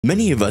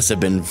Many of us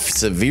have been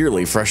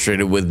severely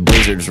frustrated with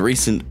Blizzard's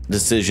recent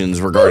decisions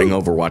regarding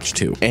Overwatch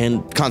 2,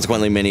 and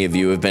consequently many of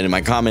you have been in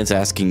my comments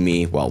asking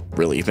me, well,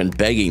 really you've been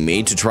begging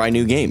me to try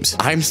new games.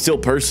 I'm still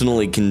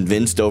personally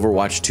convinced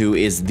Overwatch 2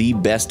 is the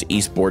best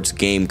esports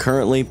game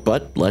currently,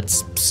 but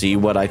let's see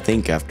what I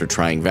think after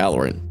trying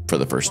Valorant for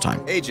the first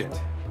time. Agent,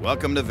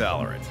 welcome to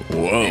Valorant.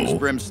 Whoa. Name's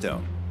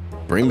Brimstone.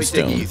 Brimstone.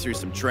 I'll be taking you through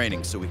some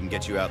training so we can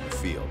get you out in the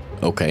field.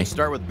 Okay.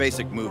 Start with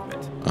basic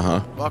movement.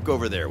 Uh-huh. Walk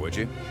over there, would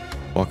you?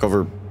 Walk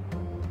over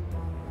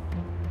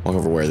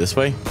where? This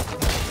way?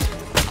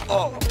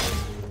 Oh!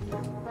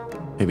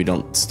 Maybe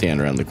don't stand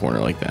around the corner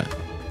like that.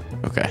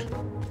 Okay.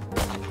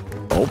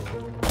 Oh.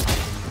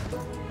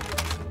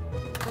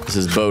 This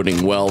is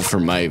boding well for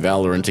my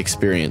Valorant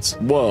experience.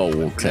 Whoa,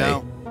 okay.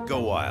 Now,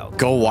 go wild.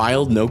 Go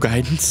wild? No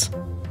guidance?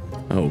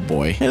 Oh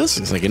boy. Hey, this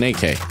looks like an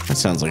AK. That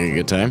sounds like a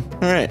good time.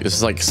 All right, this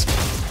is like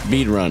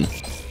speed run.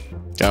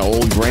 Got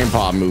old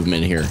grandpa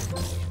movement here.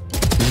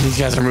 These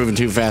guys are moving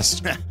too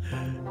fast.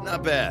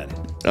 Not bad.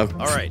 Oh.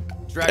 All right.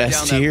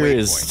 S tier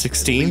is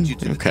 16?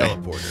 Okay.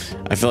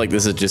 I feel like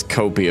this is just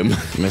copium.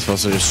 Am I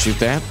supposed to just shoot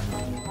that?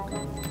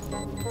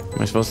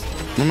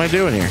 What am I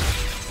doing here?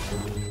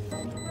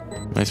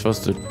 Am I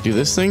supposed to do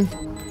this thing?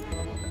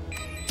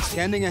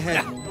 Standing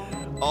ahead.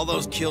 All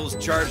those kills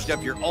charged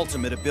up your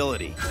ultimate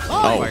ability.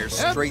 Oh. Fire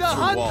straight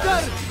through walls. You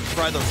can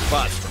try those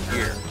spots from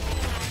here.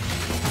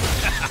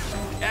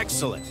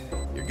 Excellent.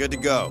 You're good to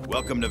go.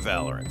 Welcome to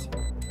Valorant.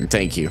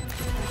 Thank you.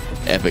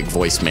 Epic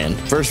voice man.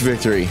 First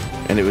victory,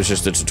 and it was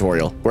just a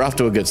tutorial. We're off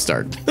to a good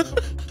start.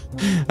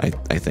 I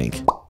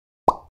think.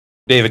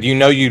 David, you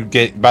know you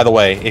get, by the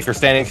way, if you're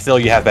standing still,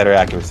 you have better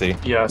accuracy.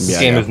 Yes. This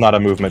game is not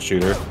a movement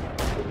shooter.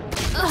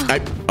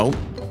 Oh.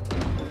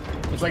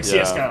 It's like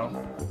CSGO.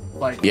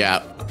 Like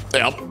Yeah.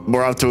 Yep.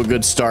 We're off to a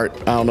good start.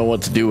 I don't know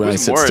what to do when I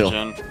sit still.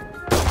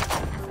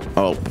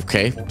 Oh,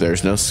 okay.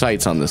 There's no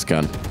sights on this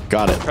gun.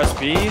 Got it. Press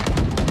B,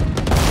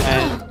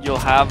 and you'll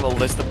have a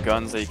list of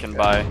guns that you can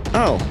buy.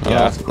 Oh,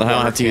 yeah. I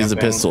don't have to use the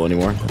pistol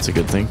anymore. That's a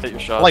good thing. Hit your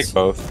I shots. like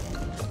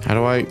both. How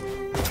do I?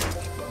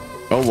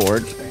 Oh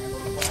Lord.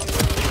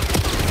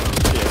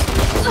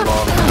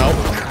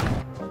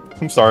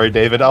 Nope. I'm sorry,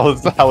 David. I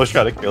was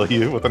trying to kill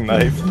you with a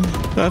knife.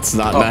 That's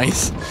not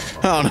nice.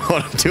 I don't know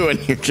what I'm doing.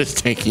 You're just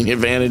taking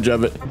advantage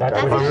of it. Oh,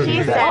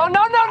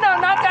 no,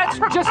 not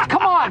that. Just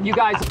come on, you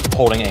guys.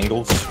 Holding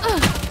angles.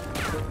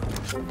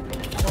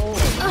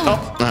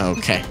 Oh,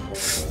 okay.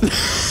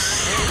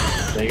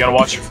 you gotta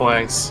watch your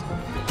flanks.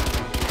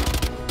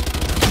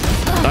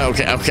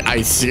 Okay,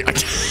 I see.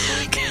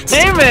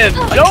 David,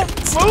 don't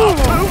move!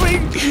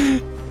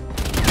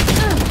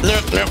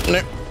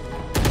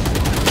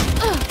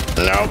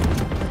 No.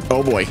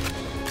 Oh boy.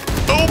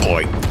 Oh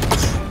boy.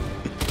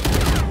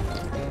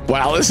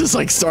 Wow, this is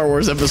like Star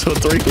Wars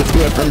Episode 3 with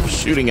whoever I'm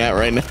shooting at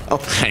right now.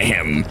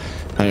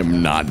 I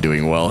am not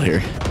doing well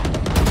here.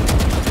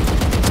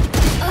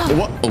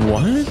 What?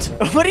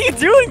 What are you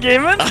doing,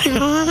 Gaiman? I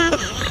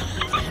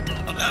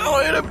don't know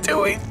what I'm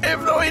doing. I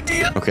have no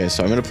idea. Okay,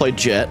 so I'm gonna play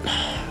Jet.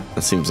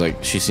 That seems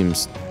like she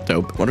seems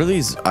dope. What are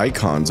these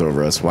icons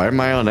over us? Why am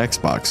I on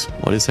Xbox?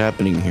 What is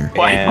happening here?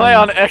 Why am I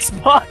on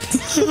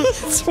Xbox?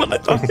 That's what I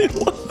thought it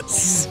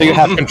was. So you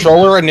have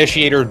controller,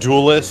 initiator,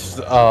 duelist.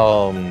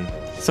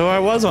 So I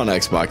was on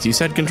Xbox. You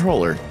said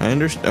controller. I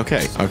understand.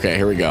 Okay,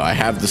 here we go. I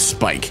have the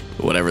spike,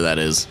 whatever that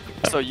is.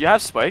 So you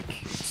have Spike,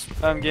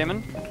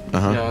 Gaiman.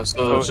 Yeah,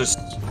 so it's just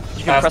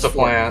You can past press the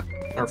forward.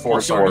 plant or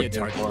forward.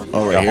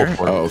 Oh, right here? hold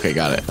forward. Oh, okay,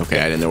 got it. Okay,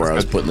 I didn't know where I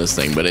was putting this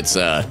thing, but it's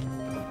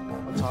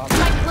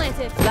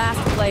Last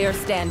player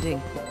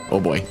standing. oh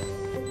boy.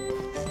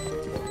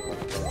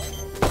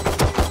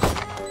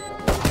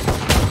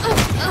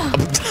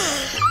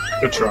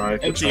 Good try.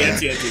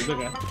 Okay.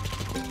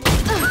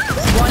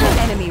 One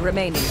enemy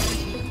remaining.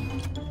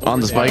 On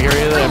the spike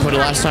area that I put it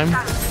last time?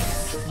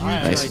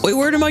 Nice. Wait,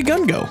 where did my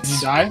gun go? Did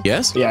you die?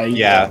 Yes? Yeah.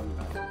 Yeah.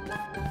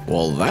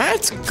 Well,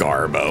 that's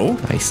Garbo.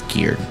 I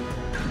scared.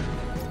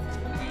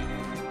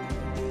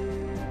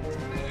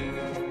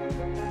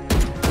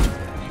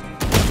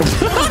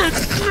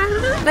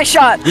 Nice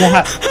shot!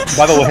 Yeah.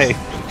 By the way,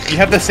 you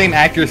have the same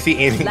accuracy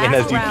aiming in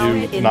as Last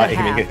round you do in not the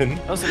aiming half. in.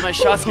 Those are nice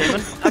shots,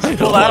 Gaiman. How'd you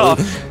pull that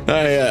off?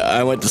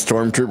 I went to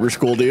Stormtrooper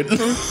school, dude.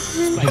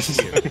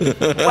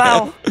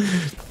 Wow.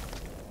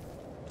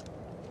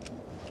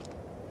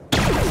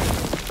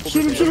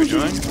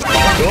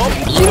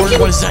 Lord,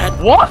 what is that?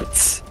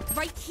 What?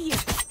 Right here.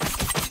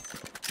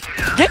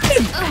 Get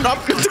him!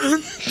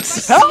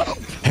 Help!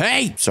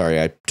 Hey!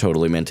 Sorry, I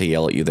totally meant to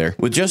yell at you there.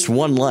 With just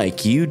one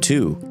like, you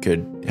too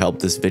could help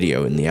this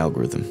video in the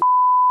algorithm.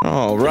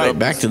 All right,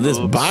 back to this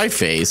buy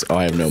phase. Oh,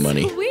 I have no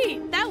money.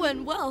 Sweet, that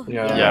went well.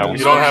 Yeah, we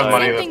you don't have saw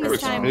money Same thing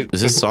this time.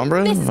 Is this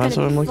Sombra? This is That's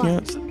what gonna I'm be looking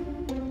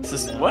fun. at? This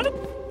is what?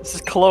 This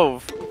is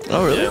Clove.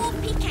 Oh, really?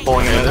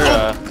 pulling in.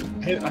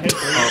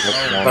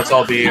 That's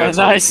all B. Oh,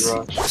 nice.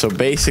 So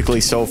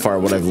basically, so far,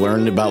 what I've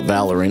learned about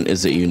Valorant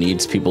is that you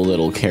need people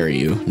that'll carry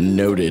you.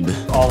 Noted.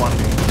 All on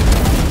me.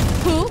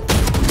 Who?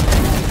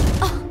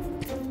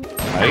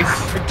 Nice.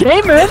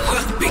 Gaiman!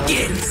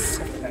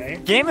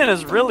 Gaiman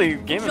is really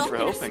for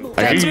helping.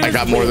 I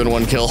got more than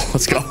one kill.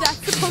 Let's go.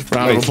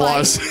 Round of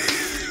applause.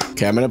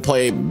 Okay, I'm gonna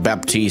play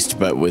Baptiste,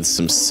 but with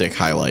some sick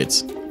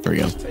highlights. There we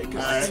go.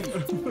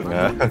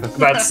 Yeah.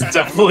 That's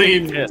definitely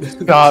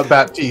Not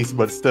Baptiste,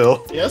 but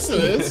still. Yes,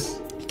 it is.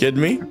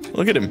 Kidding me?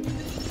 Look at him.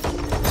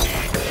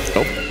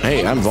 Oh,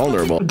 hey, I'm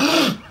vulnerable.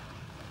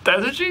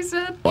 That's what she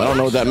said. Well, I don't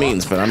know what that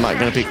means, but I'm not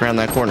gonna peek around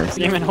that corner.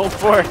 Gaiman, hold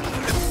for.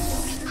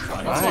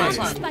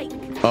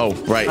 Oh,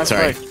 right.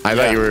 Sorry. I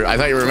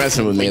thought you were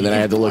messing with me, and then I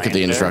had to look at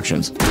the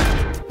instructions.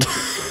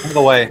 By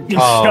the way,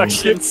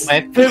 Instructions.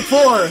 Hit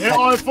 4. Hit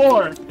all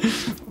 4.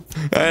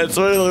 That's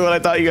literally what I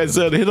thought you guys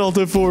said. Hit Alt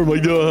F4. I'm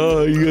like,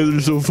 oh, you guys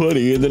are so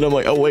funny. And then I'm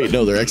like, oh wait,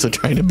 no, they're actually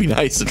trying to be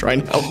nice to try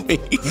and help me.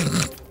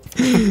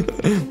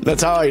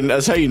 That's how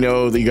you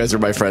know that you guys are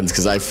my friends,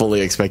 because I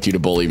fully expect you to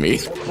bully me.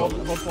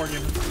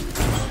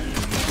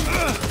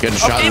 Getting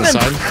shot in the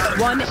side.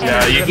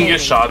 Yeah, you can get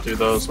shot through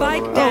those.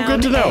 Oh,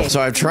 good to know. So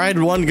I've tried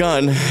one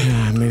gun.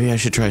 Maybe I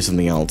should try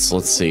something else.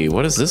 Let's see.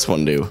 What does this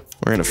one do?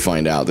 We're gonna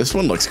find out. This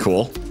one looks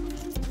cool.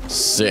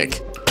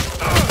 Sick.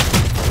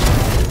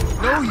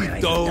 No,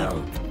 you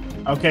don't.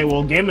 Okay,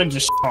 well, Gaiman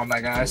just on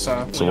that guy,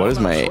 so. So what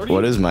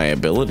does my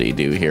ability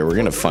do here? We're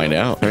gonna find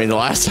out. I mean, the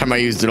last time I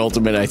used an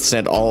ultimate, I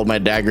sent all of my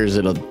daggers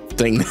in a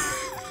thing.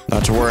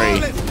 Not to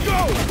worry.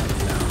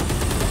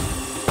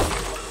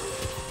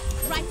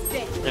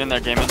 Get in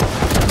there, Gaiman.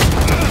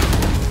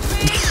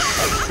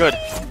 Good.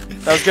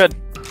 That was good.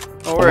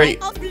 Don't worry.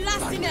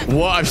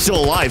 Well, I'm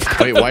still alive.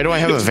 Wait, why do I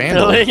have a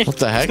vandal? Really? What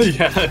the heck?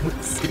 Yeah.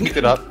 Pick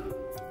it up.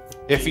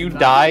 If you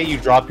die, you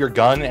drop your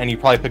gun, and you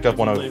probably picked up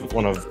one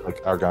of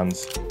like our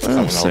guns.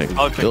 Oh, sick.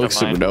 I'll pick It looks up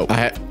super mine. dope.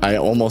 I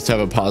almost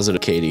have a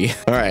positive KD.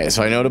 All right,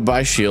 so I know to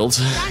buy shields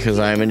because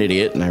I'm an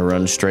idiot and I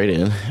run straight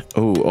in.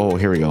 Oh,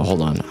 here we go.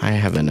 Hold on. I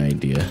have an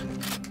idea.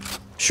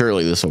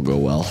 Surely this will go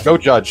well. Go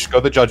judge. Go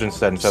the judge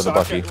instead of the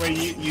Bucky.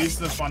 Wait, use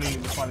the funny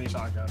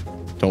shotgun.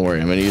 Don't worry,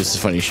 I'm gonna use the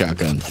funny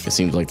shotgun. It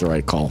seems like the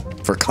right call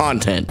for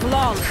content.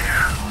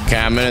 Okay,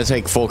 I'm gonna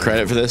take full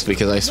credit for this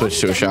because I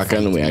switched to a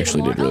shotgun and we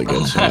actually did really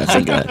good. So I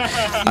think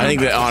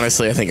that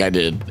honestly, I think I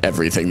did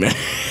everything there.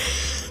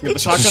 Yeah, the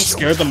shotgun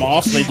scared them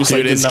off. They just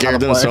Dude, like, it didn't know how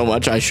scared to them play. so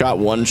much. I shot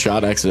one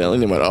shot accidentally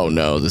and they went, oh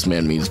no, this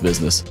man means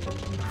business.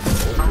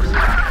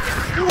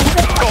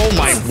 Oh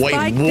my, wait,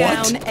 Spike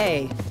what? down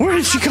A. Where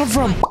did she come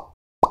from?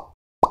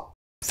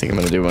 I think I'm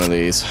gonna do one of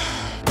these. He's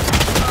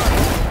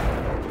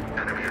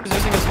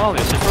using his molly.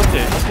 Just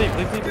rotate.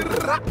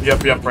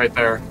 Leave. Yep, right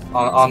there.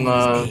 On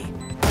the.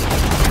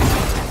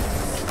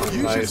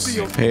 Nice.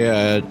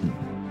 Hey,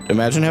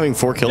 imagine having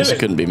 4 kills. It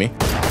couldn't be me.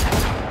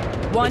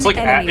 One It's like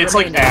enemy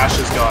remaining.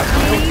 Ash's gun.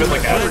 Think of it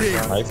like Ash's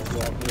gun.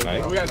 Nice.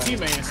 Nice. We got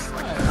teammates.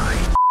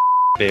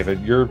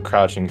 David, you're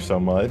crouching so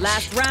much.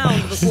 Last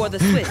round before the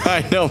switch.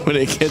 I know, but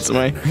it gets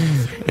my.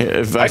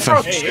 If I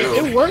Hey,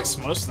 it works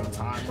most of the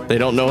time. they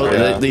don't know.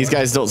 Yeah. These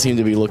guys don't seem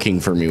to be looking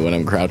for me when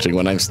I'm crouching.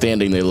 When I'm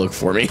standing, they look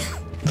for me.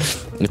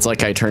 It's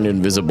like I turned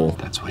invisible.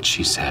 That's what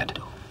she said.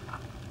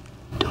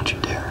 Don't you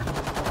dare.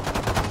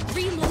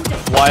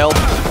 Wild.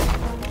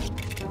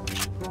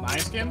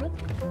 Nice, Gambit.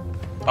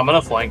 I'm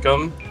gonna flank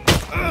him.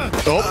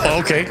 Oh,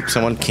 okay.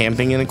 Someone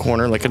camping in a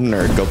corner like a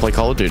nerd. Go play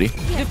Call of Duty.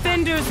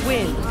 Defenders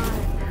win.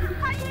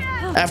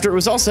 After it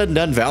was all said and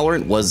done,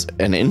 Valorant was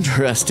an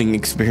interesting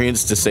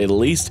experience to say the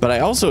least, but I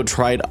also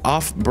tried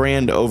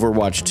off-brand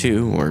Overwatch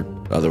 2, or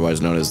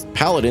otherwise known as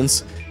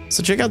Paladins,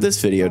 so check out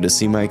this video to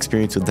see my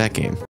experience with that game.